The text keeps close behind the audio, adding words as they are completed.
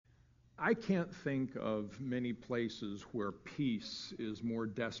I can't think of many places where peace is more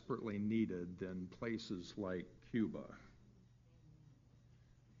desperately needed than places like Cuba.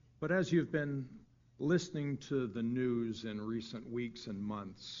 But as you've been listening to the news in recent weeks and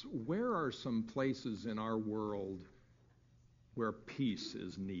months, where are some places in our world where peace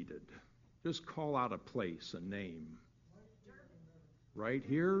is needed? Just call out a place, a name. Right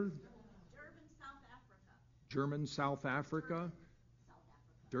here? Durban, South Africa. German South Africa?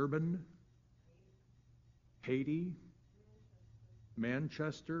 Durban? Haiti?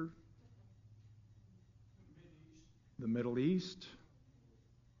 Manchester? The Middle East?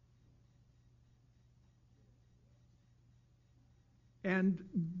 And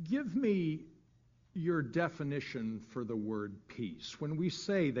give me your definition for the word peace. When we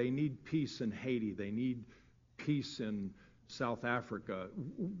say they need peace in Haiti, they need peace in South Africa,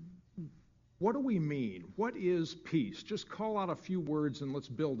 what do we mean? What is peace? Just call out a few words and let's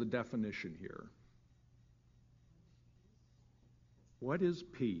build a definition here. What is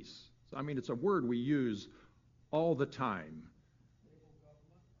peace? I mean, it's a word we use all the time.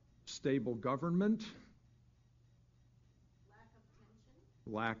 Stable government.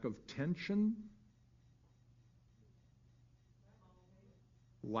 Lack of tension.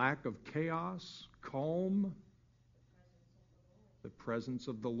 Lack of chaos. Calm. The presence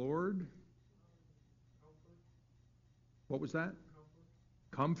of the Lord. What was that?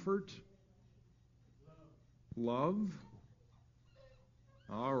 Comfort. Love.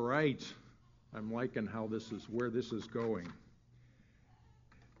 All right. I'm liking where this is going.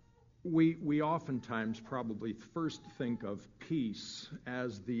 We oftentimes probably first think of peace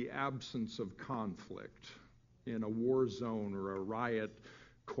as the absence of conflict. In a war zone or a riot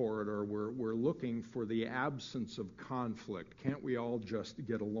corridor, we're looking for the absence of conflict. Can't we all just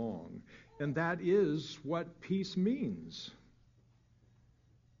get along? And that is what peace means.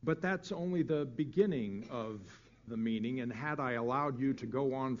 But that's only the beginning of the meaning, and had I allowed you to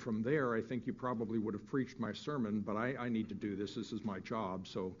go on from there, I think you probably would have preached my sermon, but I need to do this. This is my job,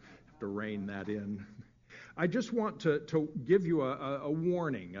 so I have to rein that in. I just want to give you a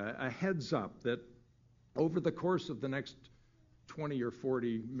warning, a heads up that over the course of the next 20 or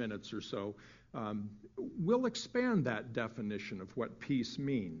 40 minutes or so, we'll expand that definition of what peace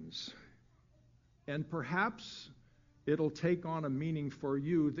means. And perhaps it'll take on a meaning for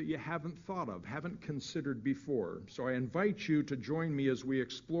you that you haven't thought of, haven't considered before. So I invite you to join me as we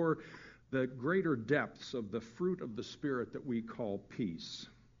explore the greater depths of the fruit of the Spirit that we call peace.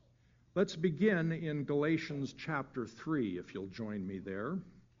 Let's begin in Galatians chapter 3, if you'll join me there.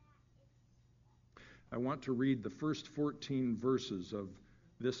 I want to read the first 14 verses of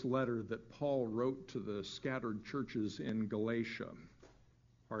this letter that Paul wrote to the scattered churches in Galatia,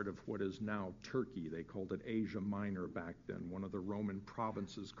 part of what is now Turkey. They called it Asia Minor back then, one of the Roman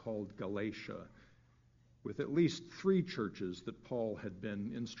provinces called Galatia, with at least 3 churches that Paul had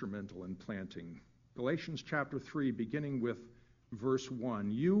been instrumental in planting. Galatians chapter 3, beginning with verse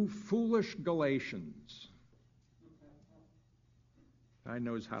 1. You foolish Galatians. Guy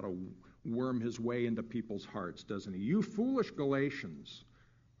knows how to worm his way into people's hearts, doesn't he? You foolish Galatians,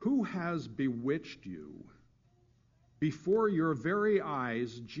 who has bewitched you? Before your very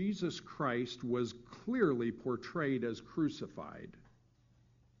eyes, Jesus Christ was clearly portrayed as crucified.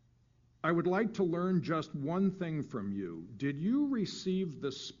 I would like to learn just one thing from you. Did you receive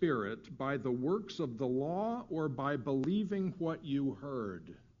the Spirit by the works of the law or by believing what you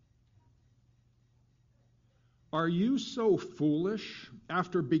heard? Are you so foolish?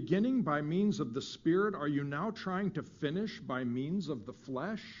 After beginning by means of the Spirit, are you now trying to finish by means of the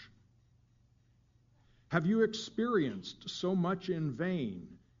flesh? Have you experienced so much in vain,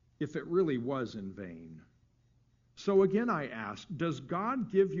 if it really was in vain? So again I ask, does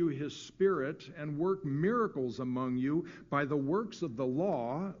God give you His Spirit and work miracles among you by the works of the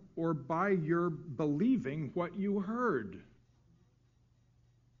law or by your believing what you heard?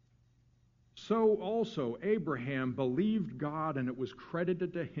 So also Abraham believed God, and it was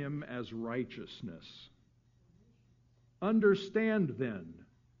credited to him as righteousness. Understand then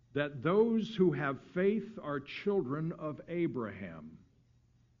that those who have faith are children of Abraham.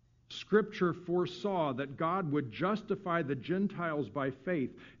 Scripture foresaw that God would justify the Gentiles by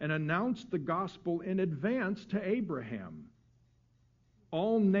faith and announced the gospel in advance to Abraham.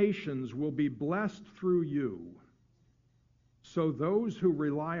 All nations will be blessed through you. So those who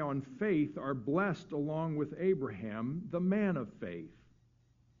rely on faith are blessed along with Abraham, the man of faith.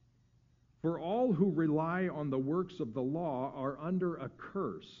 For all who rely on the works of the law are under a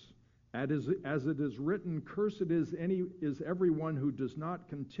curse. As it is written, cursed is everyone who does not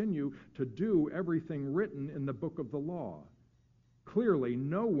continue to do everything written in the book of the law. Clearly,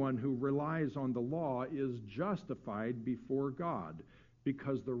 no one who relies on the law is justified before God,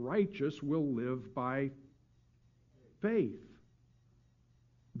 because the righteous will live by faith.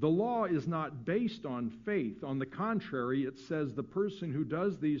 The law is not based on faith. On the contrary, it says the person who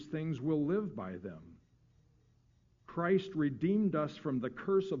does these things will live by them. Christ redeemed us from the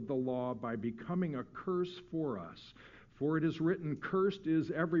curse of the law by becoming a curse for us. For it is written, "Cursed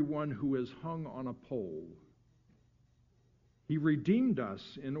is everyone who is hung on a pole." He redeemed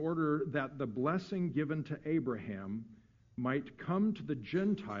us in order that the blessing given to Abraham might come to the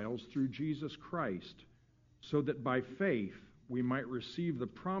Gentiles through Jesus Christ, so that by faith we might receive the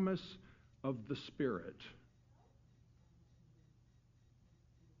promise of the Spirit.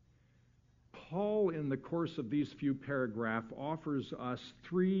 Paul, in the course of these few paragraphs, offers us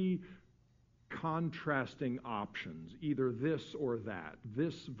three contrasting options, either this or that,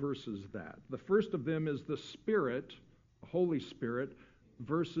 this versus that. The first of them is the Spirit, the Holy Spirit,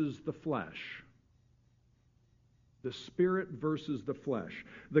 versus the flesh. The Spirit versus the flesh.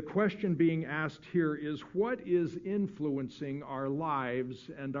 The question being asked here is, what is influencing our lives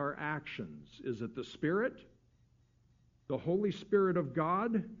and our actions? Is it the Spirit, the Holy Spirit of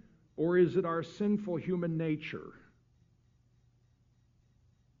God, or is it our sinful human nature?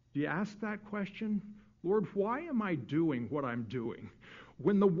 Do you ask that question? Lord, why am I doing what I'm doing?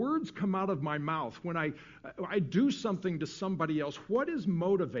 When the words come out of my mouth, when I do something to somebody else, what is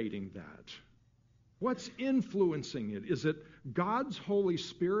motivating that? What's influencing it? Is it God's Holy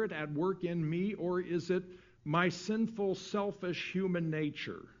Spirit at work in me, or is it my sinful, selfish human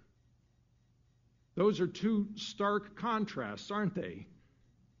nature? Those are two stark contrasts, aren't they?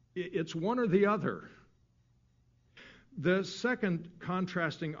 It's one or the other. The second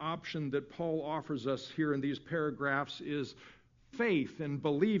contrasting option that Paul offers us here in these paragraphs is faith and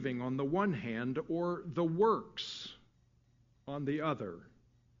believing on the one hand, or the works on the other.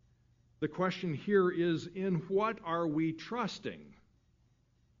 The question here is, in what are we trusting?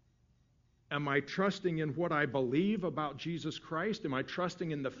 Am I trusting in what I believe about Jesus Christ? Am I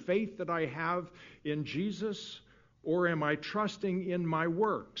trusting in the faith that I have in Jesus? Or am I trusting in my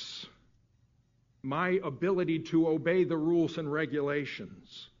works, my ability to obey the rules and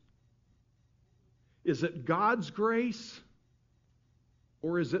regulations? Is it God's grace,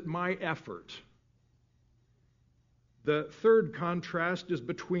 or is it my effort? The third contrast is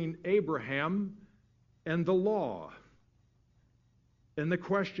between Abraham and the law. And the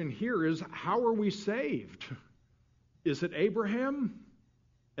question here is, how are we saved? Is it Abraham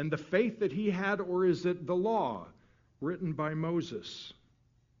and the faith that he had, or is it the law written by Moses?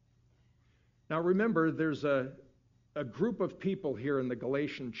 Now remember, there's a group of people here in the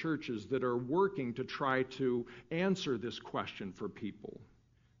Galatian churches that are working to try to answer this question for people.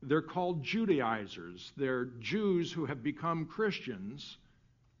 They're called Judaizers. They're Jews who have become Christians,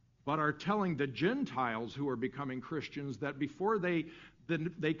 but are telling the Gentiles who are becoming Christians that before they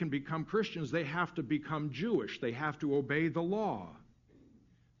can become Christians, they have to become Jewish. They have to obey the law.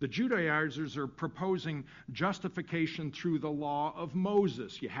 The Judaizers are proposing justification through the law of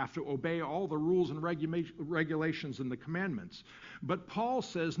Moses. You have to obey all the rules and regulations and the commandments. But Paul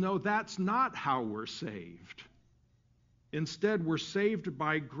says, no, that's not how we're saved. Instead, we're saved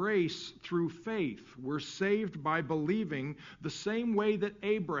by grace through faith. We're saved by believing the same way that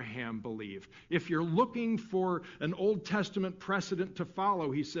Abraham believed. If you're looking for an Old Testament precedent to follow,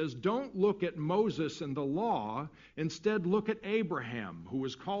 he says, don't look at Moses and the law. Instead, look at Abraham, who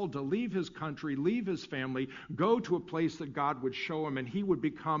was called to leave his country, leave his family, go to a place that God would show him, and he would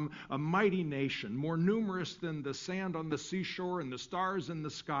become a mighty nation, more numerous than the sand on the seashore and the stars in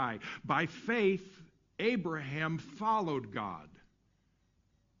the sky. By faith, Abraham followed God.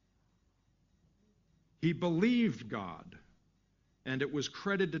 He believed God, and it was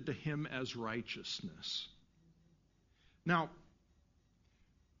credited to him as righteousness. Now,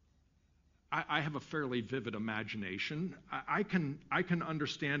 I have a fairly vivid imagination. I can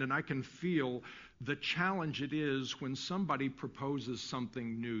understand and I can feel the challenge it is when somebody proposes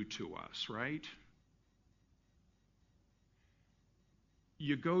something new to us, right?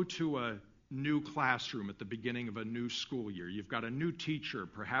 You go to a new classroom at the beginning of a new school year. You've got a new teacher,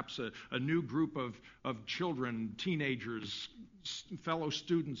 perhaps a new group of children, teenagers, fellow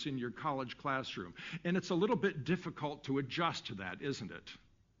students in your college classroom. And it's a little bit difficult to adjust to that, isn't it?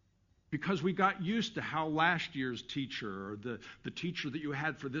 Because we got used to how last year's teacher or the teacher that you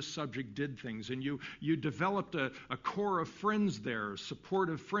had for this subject did things, and you developed a core of friends there,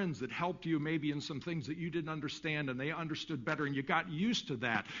 supportive friends that helped you maybe in some things that you didn't understand and they understood better, and you got used to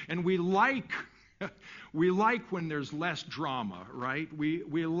that. And we like We like when there's less drama, right? We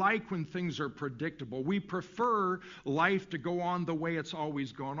like when things are predictable. We prefer life to go on the way it's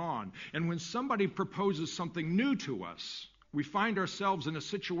always gone on. And when somebody proposes something new to us, we find ourselves in a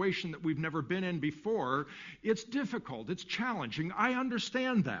situation that we've never been in before. It's difficult. It's challenging. I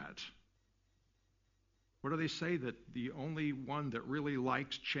understand that. What do they say? That the only one that really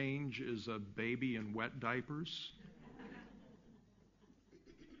likes change is a baby in wet diapers?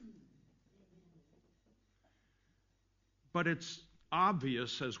 But it's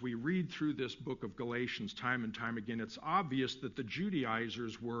obvious as we read through this book of Galatians time and time again, it's obvious that the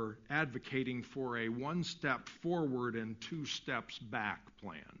Judaizers were advocating for a one-step forward and two steps back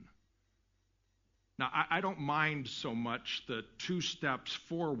plan. Now, I don't mind so much the 2 steps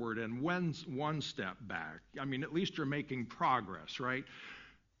forward and one step back. I mean, at least you're making progress, right?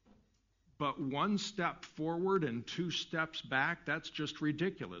 But 1 step forward and 2 steps back, that's just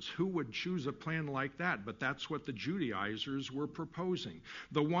ridiculous. Who would choose a plan like that? But that's what the Judaizers were proposing.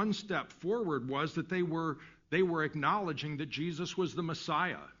 The 1 step forward was that they were acknowledging that Jesus was the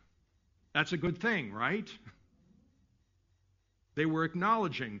Messiah. That's a good thing, right? They were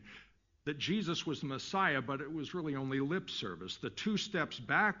acknowledging that Jesus was the Messiah, but it was really only lip service. The 2 steps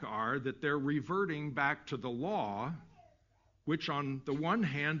back are that they're reverting back to the law, which on the one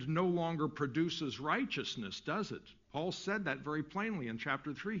hand no longer produces righteousness, does it? Paul said that very plainly in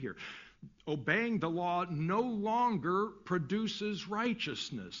chapter 3 here. Obeying the law no longer produces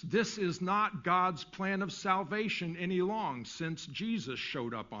righteousness. This is not God's plan of salvation any longer since Jesus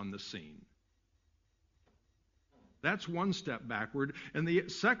showed up on the scene. That's 1 step backward. And the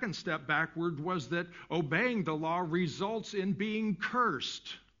 2nd step backward was that obeying the law results in being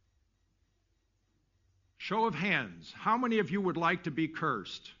cursed. Show of hands. How many of you would like to be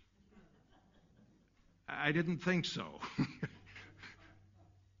cursed? I didn't think so.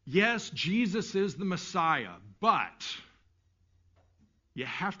 Yes, Jesus is the Messiah, but you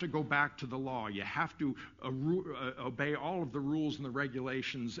have to go back to the law. You have to obey all of the rules and the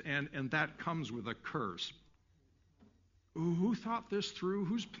regulations, and that comes with a curse. Who thought this through?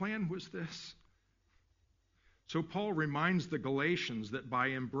 Whose plan was this? So Paul reminds the Galatians that by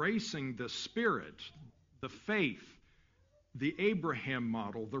embracing the Spirit, the faith, the Abraham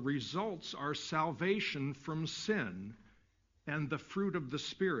model, the results are salvation from sin and the fruit of the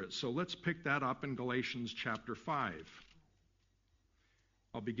Spirit. So let's pick that up in Galatians chapter 5.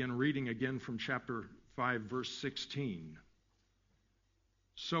 I'll begin reading again from chapter 5, verse 16.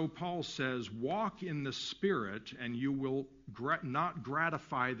 So Paul says, walk in the Spirit, and you will not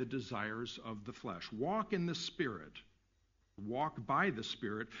gratify the desires of the flesh. Walk in the Spirit. Walk by the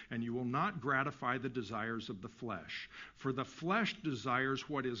Spirit, and you will not gratify the desires of the flesh. For the flesh desires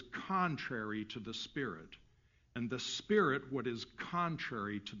what is contrary to the Spirit, and the Spirit what is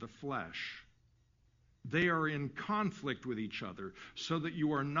contrary to the flesh. They are in conflict with each other, so that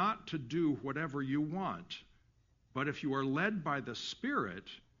you are not to do whatever you want. But if you are led by the Spirit,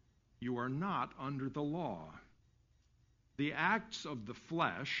 you are not under the law. The acts of the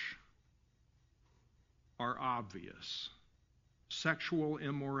flesh are obvious. Sexual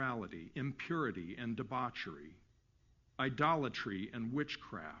immorality, impurity and debauchery, idolatry and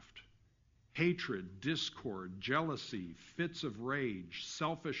witchcraft, hatred, discord, jealousy, fits of rage,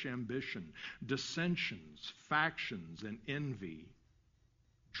 selfish ambition, dissensions, factions, and envy,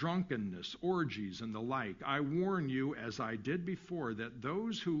 drunkenness, orgies, and the like. I warn you, as I did before, that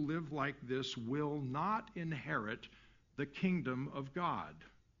those who live like this will not inherit the kingdom of God.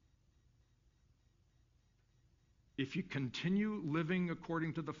 If you continue living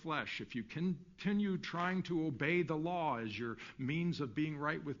according to the flesh, if you continue trying to obey the law as your means of being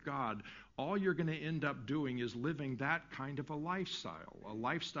right with God, all you're going to end up doing is living that kind of a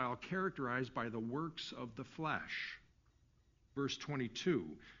lifestyle characterized by the works of the flesh. Verse 22,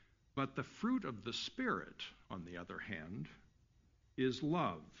 but the fruit of the Spirit, on the other hand, is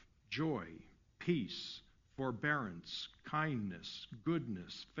love, joy, peace, forbearance, kindness,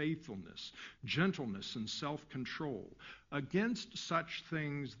 goodness, faithfulness, gentleness, and self-control. Against such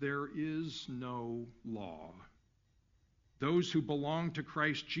things there is no law. Those who belong to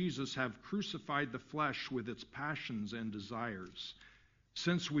Christ Jesus have crucified the flesh with its passions and desires.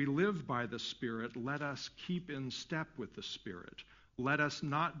 Since we live by the Spirit, let us keep in step with the Spirit. Let us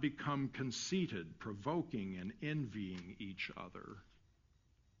not become conceited, provoking and envying each other.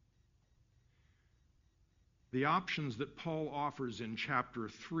 The options that Paul offers in chapter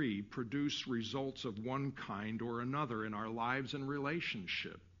 3 produce results of one kind or another in our lives and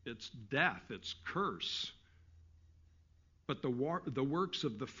relationship. It's death, it's curse. But the works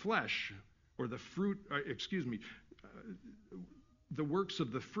of the flesh, or the fruit, the works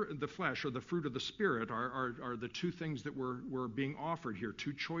of the flesh, or the fruit of the Spirit, are the two things that were being offered here.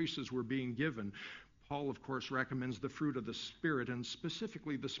 Two choices were being given. Paul, of course, recommends the fruit of the Spirit, and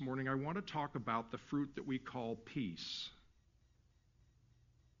specifically this morning I want to talk about the fruit that we call peace.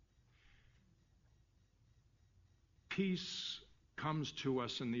 Peace comes to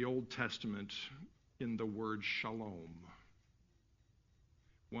us in the Old Testament in the word shalom,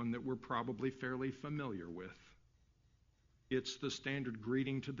 one that we're probably fairly familiar with. It's the standard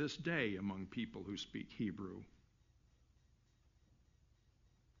greeting to this day among people who speak Hebrew.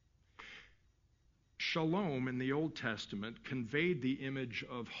 Shalom in the Old Testament conveyed the image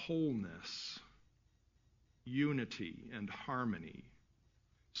of wholeness, unity, and harmony,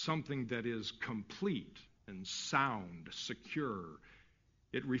 something that is complete and sound, secure.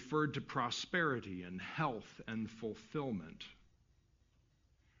 It referred to prosperity and health and fulfillment.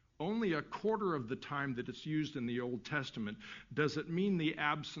 Only a quarter of the time that it's used in the Old Testament does it mean the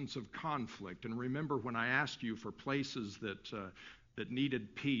absence of conflict. And remember when I asked you for places that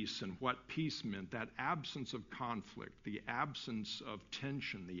needed peace and what peace meant, that absence of conflict, the absence of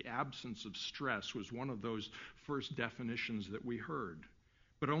tension, the absence of stress was one of those first definitions that we heard.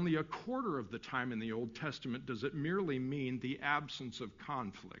 But only a quarter of the time in the Old Testament does it merely mean the absence of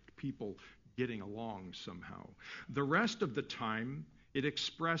conflict, people getting along somehow. The rest of the time, it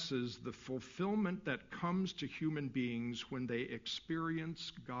expresses the fulfillment that comes to human beings when they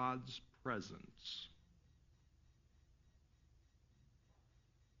experience God's presence.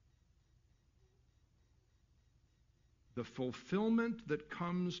 The fulfillment that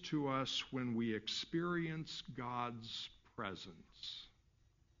comes to us when we experience God's presence.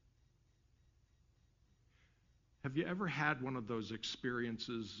 Have you ever had one of those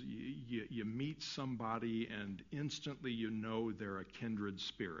experiences? You meet somebody and instantly you know they're a kindred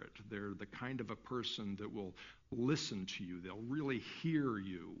spirit. They're the kind of a person that will listen to you. They'll really hear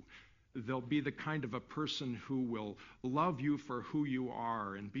you. They'll be the kind of a person who will love you for who you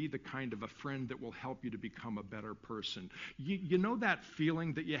are and be the kind of a friend that will help you to become a better person. You know that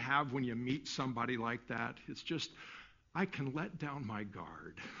feeling that you have when you meet somebody like that? It's just, I can let down my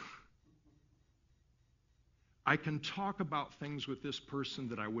guard. I can talk about things with this person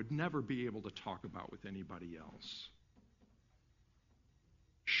that I would never be able to talk about with anybody else.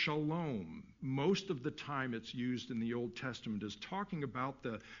 Shalom, most of the time it's used in the Old Testament, is talking about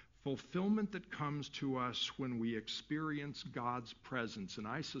the fulfillment that comes to us when we experience God's presence. And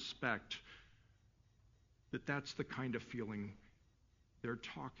I suspect that that's the kind of feeling they're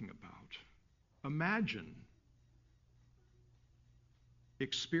talking about. Imagine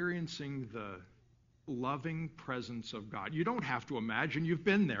experiencing the loving presence of God. You don't have to imagine, you've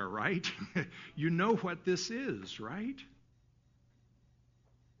been there, right? You know what this is, right?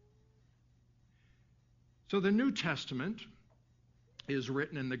 So the New Testament is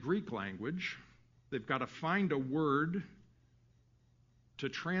written in the Greek language. They've got to find a word to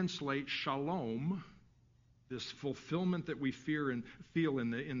translate shalom, this fulfillment that we feel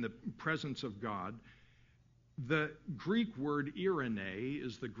in the presence of God. The Greek word eirene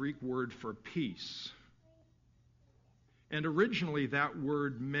is the Greek word for peace. And originally that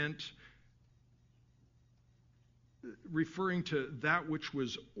word meant referring to that which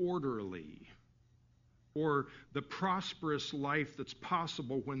was orderly, or the prosperous life that's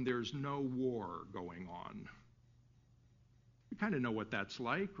possible when there's no war going on. You kind of know what that's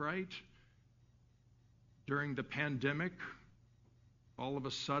like, right? During the pandemic, all of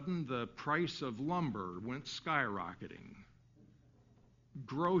a sudden, the price of lumber went skyrocketing.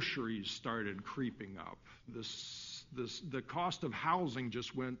 Groceries started creeping up. The cost of housing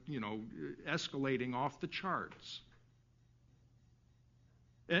just went, escalating off the charts.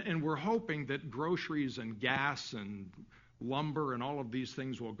 And we're hoping that groceries and gas and lumber and all of these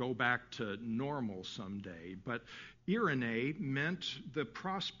things will go back to normal someday. But eirene meant the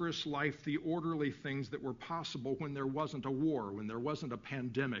prosperous life, the orderly things that were possible when there wasn't a war, when there wasn't a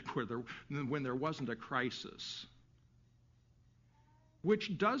pandemic, when there wasn't a crisis.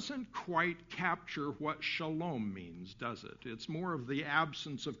 Which doesn't quite capture what shalom means, does it? It's more of the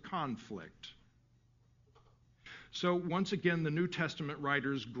absence of conflict. So once again, the New Testament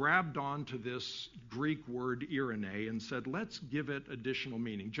writers grabbed onto this Greek word eirene and said, let's give it additional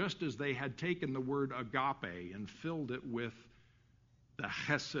meaning, just as they had taken the word agape and filled it with the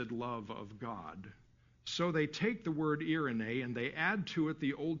chesed love of God. So they take the word eirene and they add to it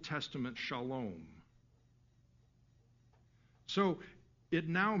the Old Testament shalom. So it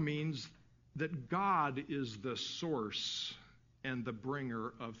now means that God is the source and the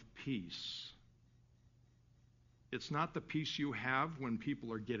bringer of peace. It's not the peace you have when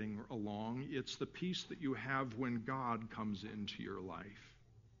people are getting along. It's the peace that you have when God comes into your life.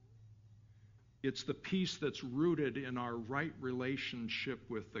 It's the peace that's rooted in our right relationship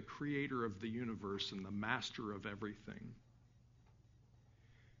with the Creator of the universe and the Master of everything.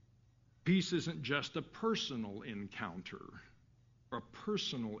 Peace isn't just a personal encounter, a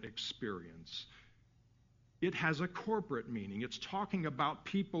personal experience. It has a corporate meaning. It's talking about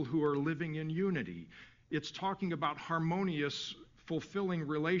people who are living in unity. It's talking about harmonious, fulfilling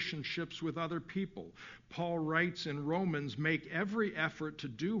relationships with other people. Paul writes in Romans, make every effort to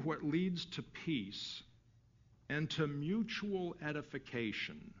do what leads to peace and to mutual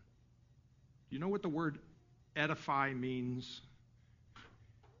edification. You know what the word edify means?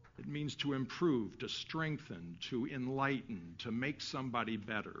 It means to improve, to strengthen, to enlighten, to make somebody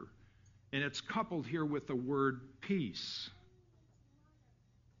better. And it's coupled here with the word peace.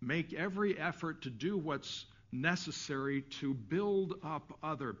 Make every effort to do what's necessary to build up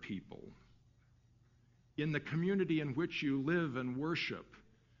other people. In the community in which you live and worship,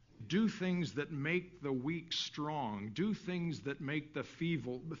 do things that make the weak strong. Do things that make the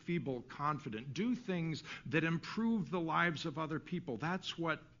feeble confident. Do things that improve the lives of other people. That's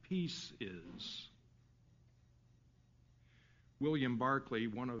what peace is. William Barclay,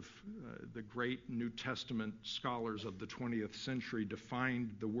 one of the great New Testament scholars of the 20th century,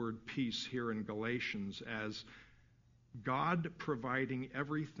 defined the word peace here in Galatians as God providing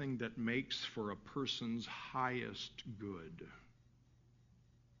everything that makes for a person's highest good.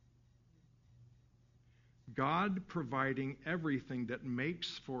 God providing everything that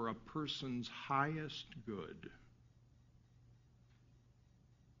makes for a person's highest good.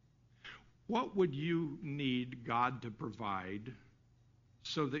 What would you need God to provide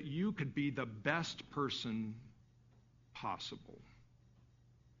so that you could be the best person possible?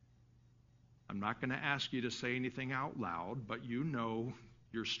 I'm not going to ask you to say anything out loud, but you know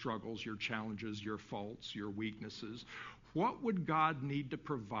your struggles, your challenges, your faults, your weaknesses. What would God need to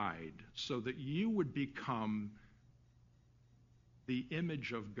provide so that you would become the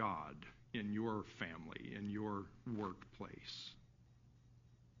image of God in your family, in your workplace?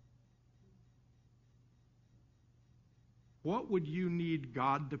 What would you need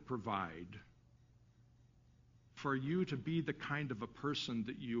God to provide for you to be the kind of a person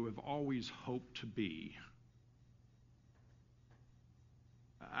that you have always hoped to be?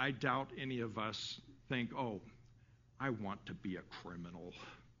 I doubt any of us think, oh, I want to be a criminal.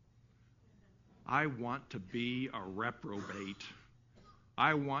 I want to be a reprobate.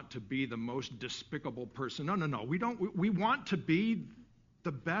 I want to be the most despicable person. No. We don't. We want to be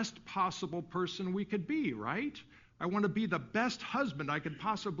the best possible person we could be, right? I want to be the best husband I could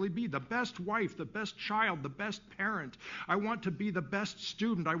possibly be, the best wife, the best child, the best parent. I want to be the best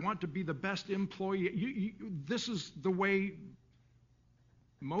student. I want to be the best employee. This is the way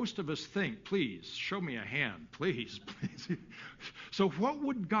most of us think. Please, show me a hand. Please. So what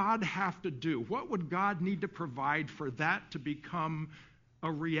would God have to do? What would God need to provide for that to become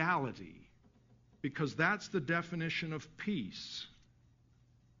a reality? Because that's the definition of peace.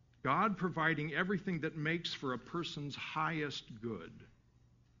 God providing everything that makes for a person's highest good.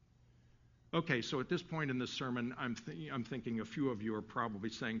 Okay, so at this point in this sermon, I'm thinking a few of you are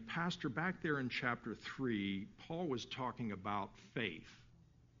probably saying, Pastor, back there in chapter 3, Paul was talking about faith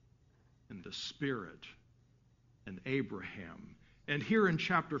and the Spirit and Abraham. And here in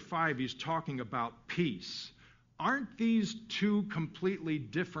chapter 5, he's talking about peace. Aren't these two completely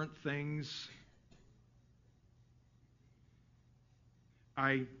different things?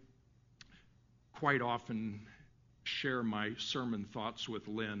 I quite often share my sermon thoughts with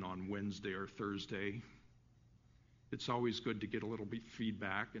Lynn on Wednesday or Thursday. It's always good to get a little bit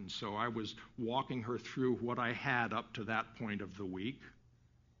feedback, and so I was walking her through what I had up to that point of the week,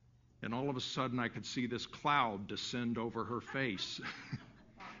 and all of a sudden I could see this cloud descend over her face.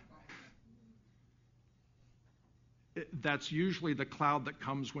 That's usually the cloud that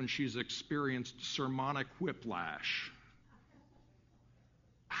comes when she's experienced sermonic whiplash.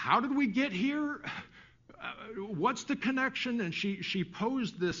 How did we get here? What's the connection? And she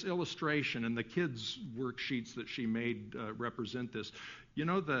posed this illustration, and the kids' worksheets that she made represent this. You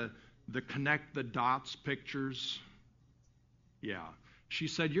know the connect the dots pictures? Yeah. She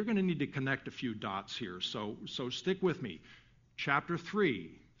said, you're going to need to connect a few dots here, so stick with me. Chapter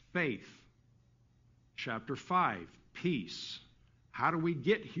 3, faith. Chapter 5, peace. How do we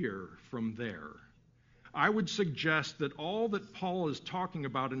get here from there? I would suggest that all that Paul is talking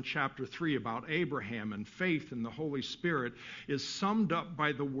about in chapter 3 about Abraham and faith and the Holy Spirit is summed up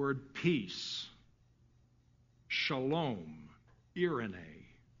by the word peace. Shalom, irene.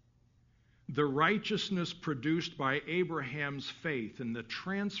 The righteousness produced by Abraham's faith and the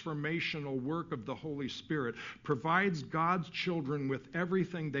transformational work of the Holy Spirit provides God's children with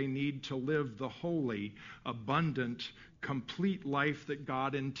everything they need to live the holy, abundant, complete life that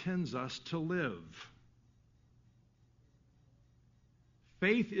God intends us to live.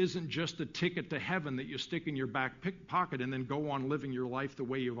 Faith isn't just a ticket to heaven that you stick in your back pocket and then go on living your life the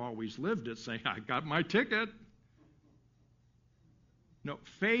way you've always lived it, saying, I got my ticket. No,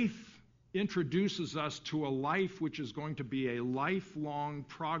 faith introduces us to a life which is going to be a lifelong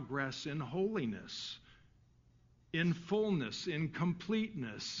progress in holiness, in fullness, in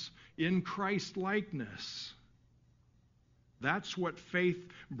completeness, in Christ-likeness. That's what faith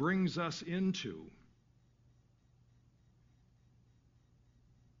brings us into.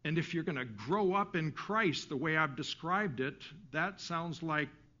 And if you're going to grow up in Christ the way I've described it, that sounds like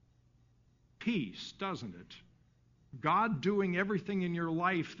peace, doesn't it? God doing everything in your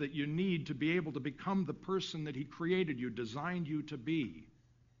life that you need to be able to become the person that He created you, designed you to be.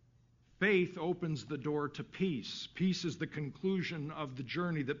 Faith opens the door to peace. Peace is the conclusion of the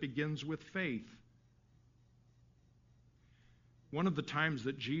journey that begins with faith. One of the times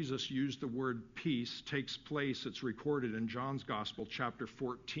that Jesus used the word peace takes place, it's recorded in John's Gospel, chapter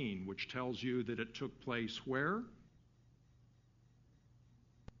 14, which tells you that it took place where?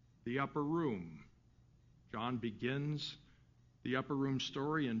 The upper room. John begins the upper room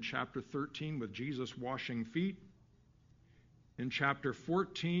story in chapter 13 with Jesus washing feet. In chapter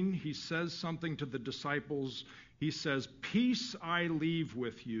 14, he says something to the disciples. He says, "Peace I leave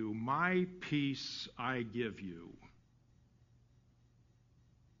with you, my peace I give you."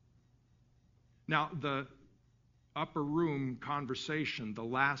 Now, the upper room conversation, the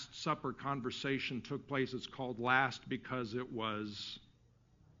Last Supper conversation took place. It's called last because it was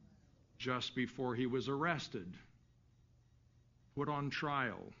just before he was arrested, put on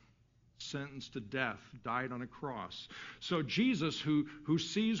trial, sentenced to death, died on a cross. So Jesus, who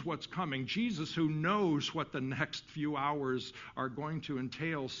sees what's coming, Jesus who knows what the next few hours are going to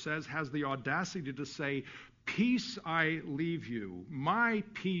entail, has the audacity to say, "Peace I leave you, my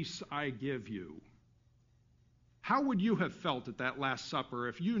peace I give you." How would you have felt at that Last Supper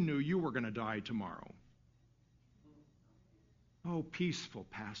if you knew you were going to die tomorrow? Oh, peaceful,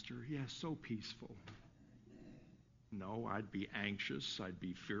 Pastor. Yes, so peaceful. No, I'd be anxious, I'd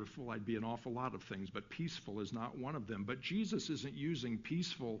be fearful, I'd be an awful lot of things, but peaceful is not one of them. But Jesus isn't using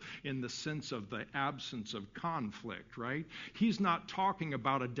peaceful in the sense of the absence of conflict, right? He's not talking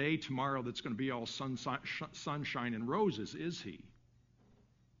about a day tomorrow that's going to be all sunshine and roses, is he?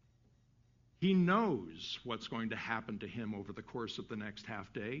 He knows what's going to happen to him over the course of the next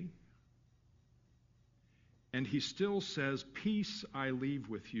half day. And he still says, "Peace I leave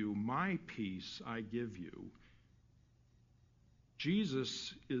with you, my peace I give you."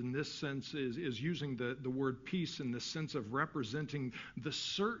 Jesus, in this sense, is using the word peace in the sense of representing the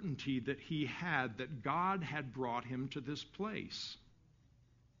certainty that he had that God had brought him to this place.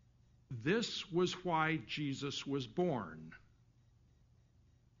 This was why Jesus was born.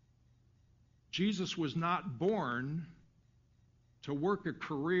 Jesus was not born to work a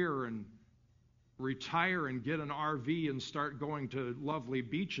career and retire and get an RV and start going to lovely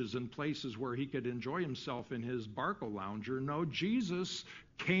beaches and places where he could enjoy himself in his Barco Lounger. No, Jesus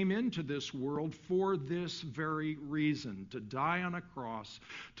came into this world for this very reason, to die on a cross,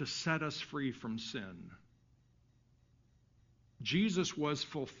 to set us free from sin. Jesus was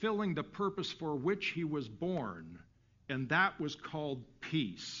fulfilling the purpose for which he was born, and that was called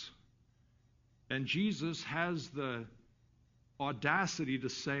peace. And Jesus has the audacity to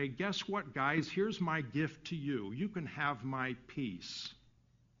say, "Guess what, guys? Here's my gift to you. You can have my peace.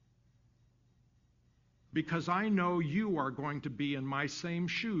 Because I know you are going to be in my same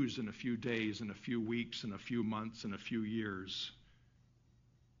shoes in a few days, in a few weeks, in a few months, in a few years.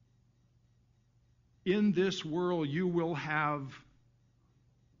 In this world, you will have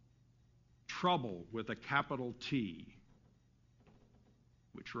trouble with a capital T,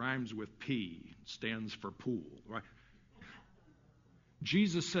 which rhymes with P, stands for pool, right?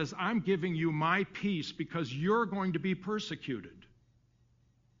 Jesus says, I'm giving you my peace because you're going to be persecuted.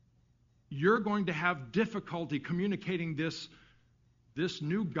 You're going to have difficulty communicating this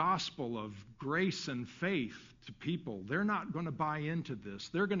new gospel of grace and faith to people. They're not going to buy into this.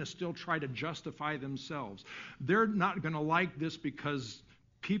 They're going to still try to justify themselves. They're not going to like this because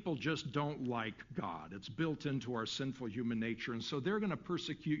people just don't like God. It's built into our sinful human nature, and so they're going to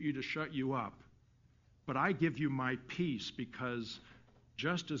persecute you to shut you up. But I give you my peace because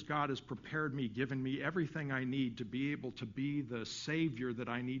just as God has prepared me, given me everything I need to be able to be the Savior that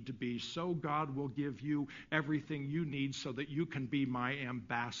I need to be, so God will give you everything you need so that you can be my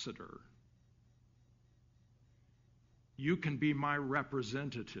ambassador. You can be my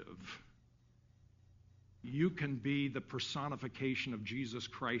representative. You can be the personification of Jesus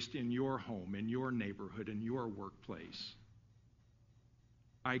Christ in your home, in your neighborhood, in your workplace.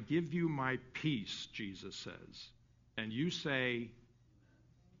 I give you my peace, Jesus says. And you say,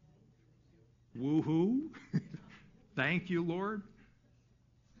 woo-hoo, thank you, Lord.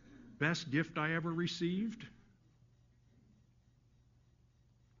 Best gift I ever received.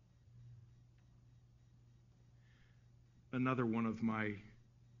 Another one of my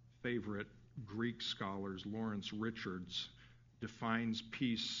favorite Greek scholars, Lawrence Richards, defines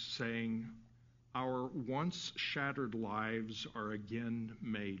peace saying, our once shattered lives are again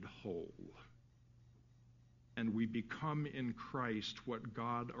made whole, and we become in Christ what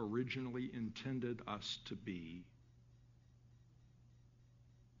God originally intended us to be.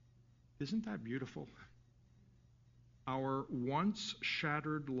 Isn't that beautiful? Our once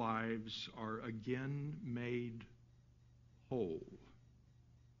shattered lives are again made whole,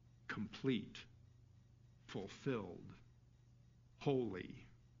 complete, fulfilled, holy,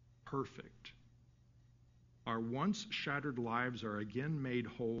 perfect. Our once shattered lives are again made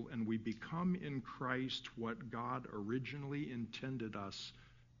whole, and we become in Christ what God originally intended us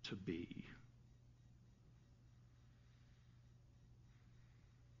to be.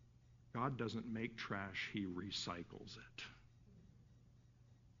 God doesn't make trash, He recycles it.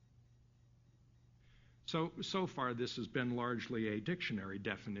 So far, this has been largely a dictionary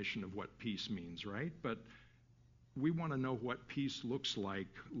definition of what peace means, right? But we want to know what peace looks like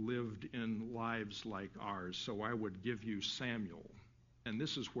lived in lives like ours. So I would give you Samuel. And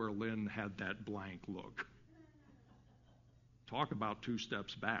this is where Lynn had that blank look. Talk about 2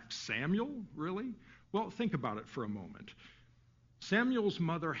 steps back. Samuel? Really? Well, think about it for a moment. Samuel's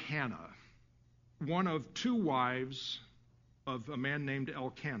mother, Hannah, one of 2 wives of a man named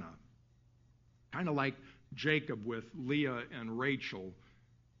Elkanah, kind of like Jacob with Leah and Rachel,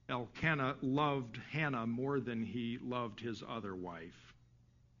 Elkanah loved Hannah more than he loved his other wife.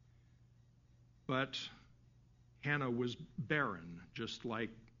 But Hannah was barren, just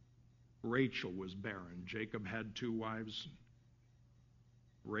like Rachel was barren. Jacob had 2 wives.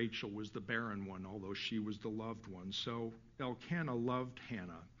 Rachel was the barren one, although she was the loved one. So Elkanah loved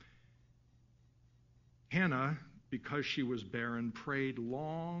Hannah. Hannah, because she was barren, prayed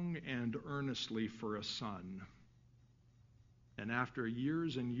long and earnestly for a son. And after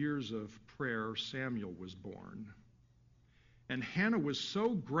years and years of prayer, Samuel was born. And Hannah was so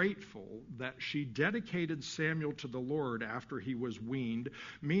grateful that she dedicated Samuel to the Lord after he was weaned,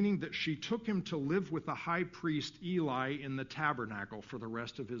 meaning that she took him to live with the high priest Eli in the tabernacle for the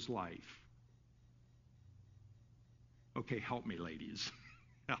rest of his life. Okay, help me, ladies.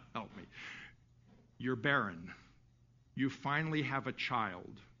 Help me. You're barren. You finally have a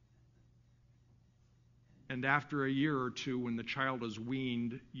child. And after a year or 2, when the child is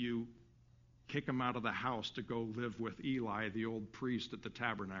weaned, you kick him out of the house to go live with Eli, the old priest at the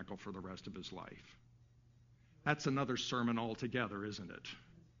tabernacle, for the rest of his life. That's another sermon altogether, isn't it?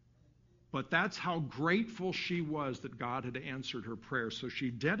 But that's how grateful she was that God had answered her prayer. So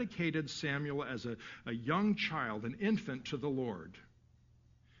she dedicated Samuel as a young child, an infant, to the Lord.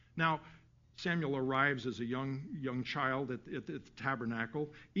 Now, Samuel arrives as a young child at the tabernacle.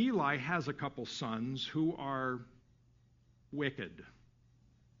 Eli has a couple sons who are wicked.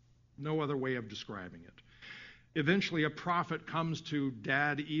 No other way of describing it. Eventually, a prophet comes to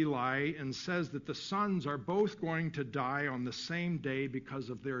Dad Eli and says that the sons are both going to die on the same day because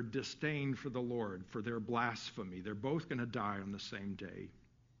of their disdain for the Lord, for their blasphemy. They're both going to die on the same day.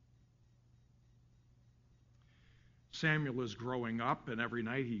 Samuel is growing up, and every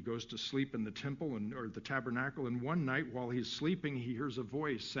night he goes to sleep in the temple or the tabernacle. And one night, while he's sleeping, he hears a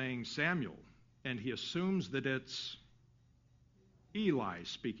voice saying, "Samuel," and he assumes that it's Eli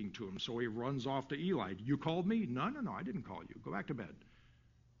speaking to him. So he runs off to Eli. "You called me?" No, I didn't call you. Go back to bed."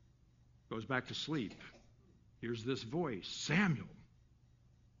 Goes back to sleep. Here's this voice, "Samuel."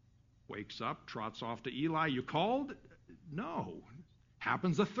 Wakes up, trots off to Eli. "You called?" No.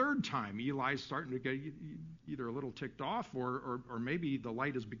 Happens a 3rd time. Eli's starting to get either a little ticked off or maybe the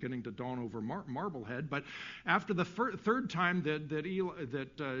light is beginning to dawn over Marblehead. But after the 3rd time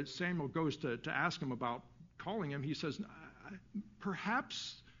that Samuel goes to ask him about calling him, he says,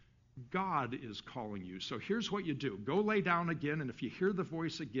 "Perhaps God is calling you. So here's what you do. Go lay down again, and if you hear the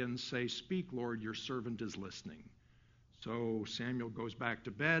voice again, say, 'Speak, Lord, your servant is listening.'" So Samuel goes back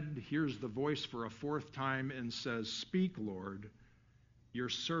to bed, hears the voice for a 4th time, and says, "Speak, Lord, your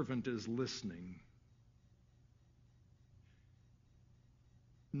servant is listening."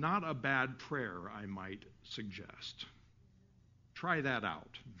 Not a bad prayer, I might suggest. Try that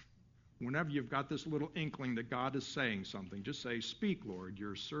out. Whenever you've got this little inkling that God is saying something, just say, "Speak, Lord,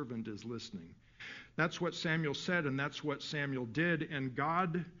 your servant is listening." That's what Samuel said, and that's what Samuel did, and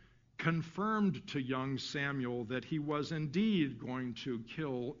God confirmed to young Samuel that he was indeed going to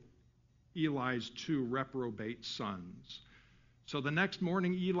kill Eli's 2 reprobate sons. So the next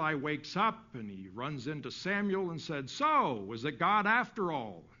morning, Eli wakes up, and he runs into Samuel and said, "So, was it God after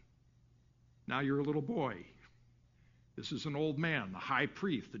all? Now you're a little boy. This is an old man, the high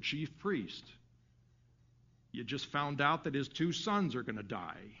priest, the chief priest. You just found out that his 2 sons are going to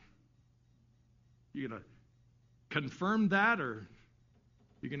die. You going to confirm that, or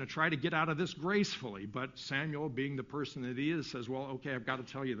you're going to try to get out of this gracefully?" But Samuel, being the person that he is, says, "Well, okay, I've got to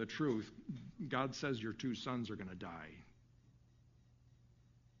tell you the truth. God says your 2 sons are going to die."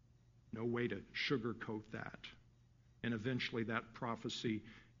 No way to sugarcoat that. And eventually that prophecy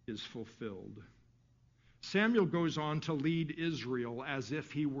is fulfilled. Samuel goes on to lead Israel as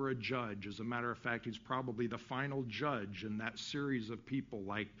if he were a judge. As a matter of fact, he's probably the final judge in that series of people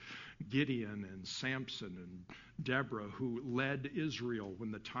like Gideon and Samson and Deborah, who led Israel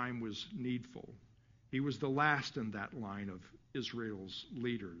when the time was needful. He was the last in that line of Israel's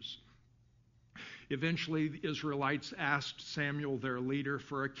leaders. Eventually, the Israelites asked Samuel, their leader,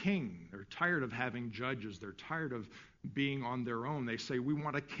 for a king. They're tired of having judges. They're tired of being on their own. They say, "We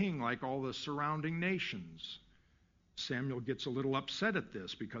want a king like all the surrounding nations." Samuel gets a little upset at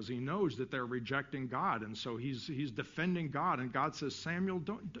this because he knows that they're rejecting God, and so he's defending God. And God says, "Samuel,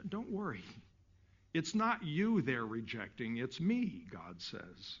 don't worry. It's not you they're rejecting. It's me," God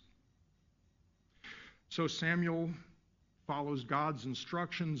says. So Samuel follows God's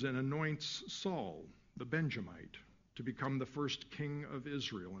instructions and anoints Saul, the Benjamite, to become the first king of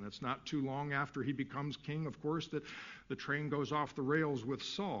Israel. And it's not too long after he becomes king, of course, that the train goes off the rails with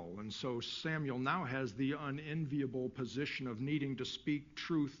Saul. And so Samuel now has the unenviable position of needing to speak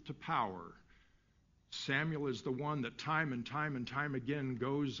truth to power. Samuel is the one that time and time again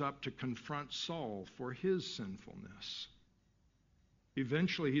goes up to confront Saul for his sinfulness.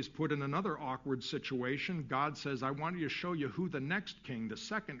 Eventually, he's put in another awkward situation. God says, "I want you to show you who the next king, the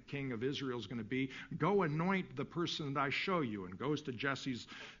second king of Israel, is going to be. Go anoint the person that I show you." And goes to Jesse's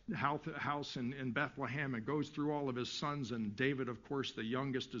house in Bethlehem and goes through all of his sons. And David, of course, the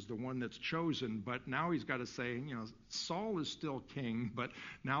youngest, is the one that's chosen. But now he's got to say, Saul is still king, but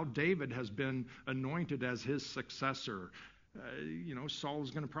now David has been anointed as his successor. Saul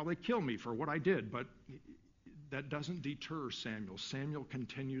is going to probably kill me for what I did, but that doesn't deter Samuel. Samuel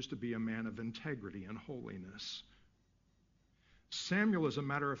continues to be a man of integrity and holiness. Samuel, as a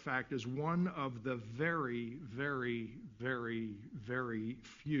matter of fact, is one of the very, very, very, very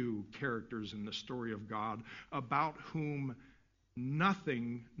few characters in the story of God about whom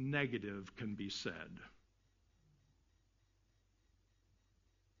nothing negative can be said.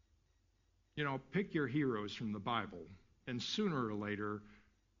 Pick your heroes from the Bible, and sooner or later,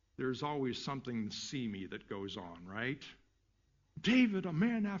 there's always something seamy that goes on, right? David, a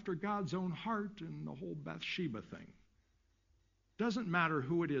man after God's own heart, and the whole Bathsheba thing. Doesn't matter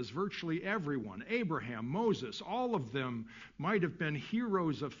who it is, virtually everyone, Abraham, Moses, all of them might have been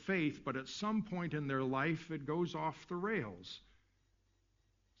heroes of faith, but at some point in their life it goes off the rails.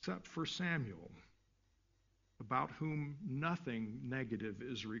 Except for Samuel, about whom nothing negative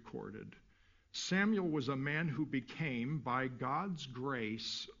is recorded. Samuel was a man who became, by God's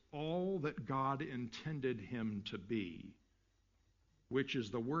grace, all that God intended him to be, which is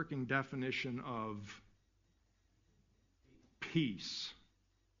the working definition of peace.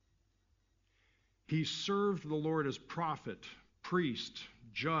 He served the Lord as prophet, priest,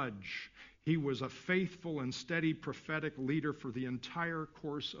 judge. He was a faithful and steady prophetic leader for the entire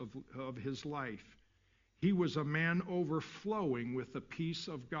course of his life. He was a man overflowing with the peace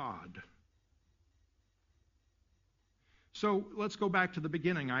of God. So let's go back to the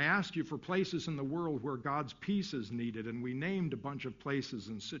beginning. I asked you for places in the world where God's peace is needed, and we named a bunch of places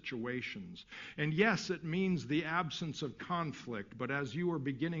and situations. And yes, it means the absence of conflict, but as you are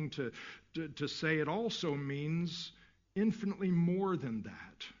beginning to say, it also means infinitely more than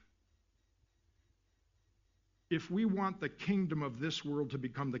that. If we want the kingdom of this world to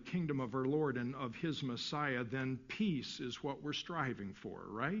become the kingdom of our Lord and of His Messiah, then peace is what we're striving for,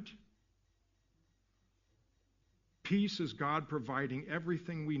 right? Peace is God providing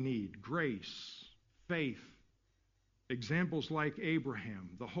everything we need: grace, faith, examples like Abraham,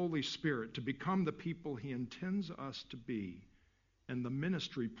 the Holy Spirit, to become the people He intends us to be, and the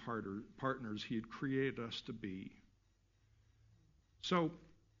ministry partners He had created us to be. So,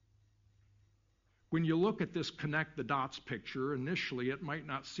 when you look at this connect the dots picture, initially it might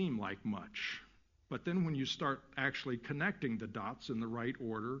not seem like much. But then when you start actually connecting the dots in the right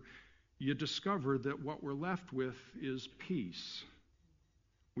order, you discover that what we're left with is peace.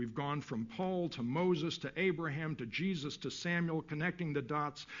 We've gone from Paul to Moses to Abraham to Jesus to Samuel, connecting the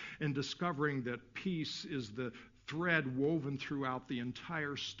dots and discovering that peace is the thread woven throughout the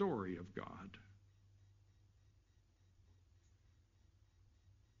entire story of God.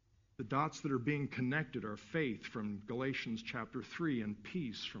 The dots that are being connected are faith from Galatians chapter 3 and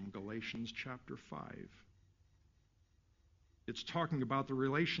peace from Galatians chapter 5. It's talking about the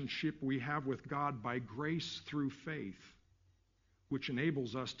relationship we have with God by grace through faith, which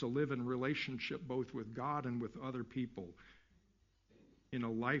enables us to live in relationship both with God and with other people in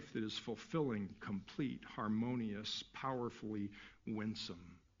a life that is fulfilling, complete, harmonious, powerfully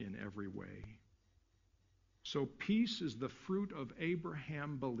winsome in every way. So peace is the fruit of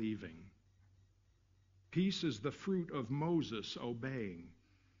Abraham believing. Peace is the fruit of Moses obeying,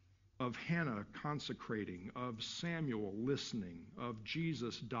 of Hannah consecrating, of Samuel listening, of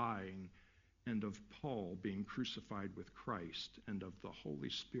Jesus dying, and of Paul being crucified with Christ, and of the Holy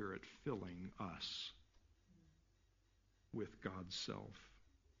Spirit filling us with God's self.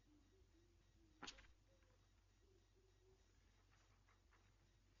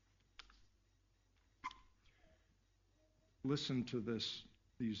 Listen to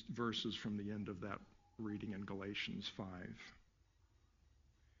these verses from the end of that reading in Galatians 5.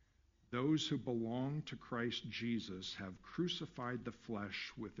 Those who belong to Christ Jesus have crucified the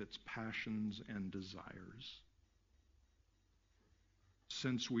flesh with its passions and desires.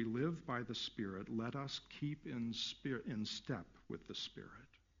 Since we live by the Spirit, let us keep in step with the Spirit.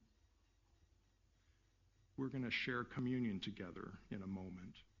 We're going to share communion together in a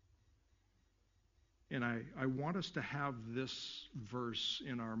moment. And I want us to have this verse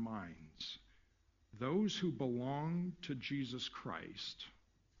in our minds. Those who belong to Jesus Christ,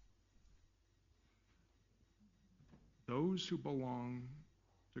 those who belong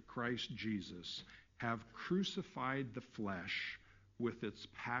to Christ Jesus have crucified the flesh with its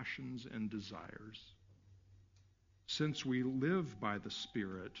passions and desires. Since we live by the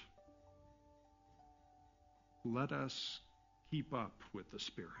Spirit, let us keep up with the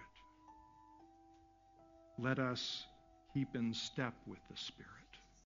Spirit. Let us keep in step with the Spirit.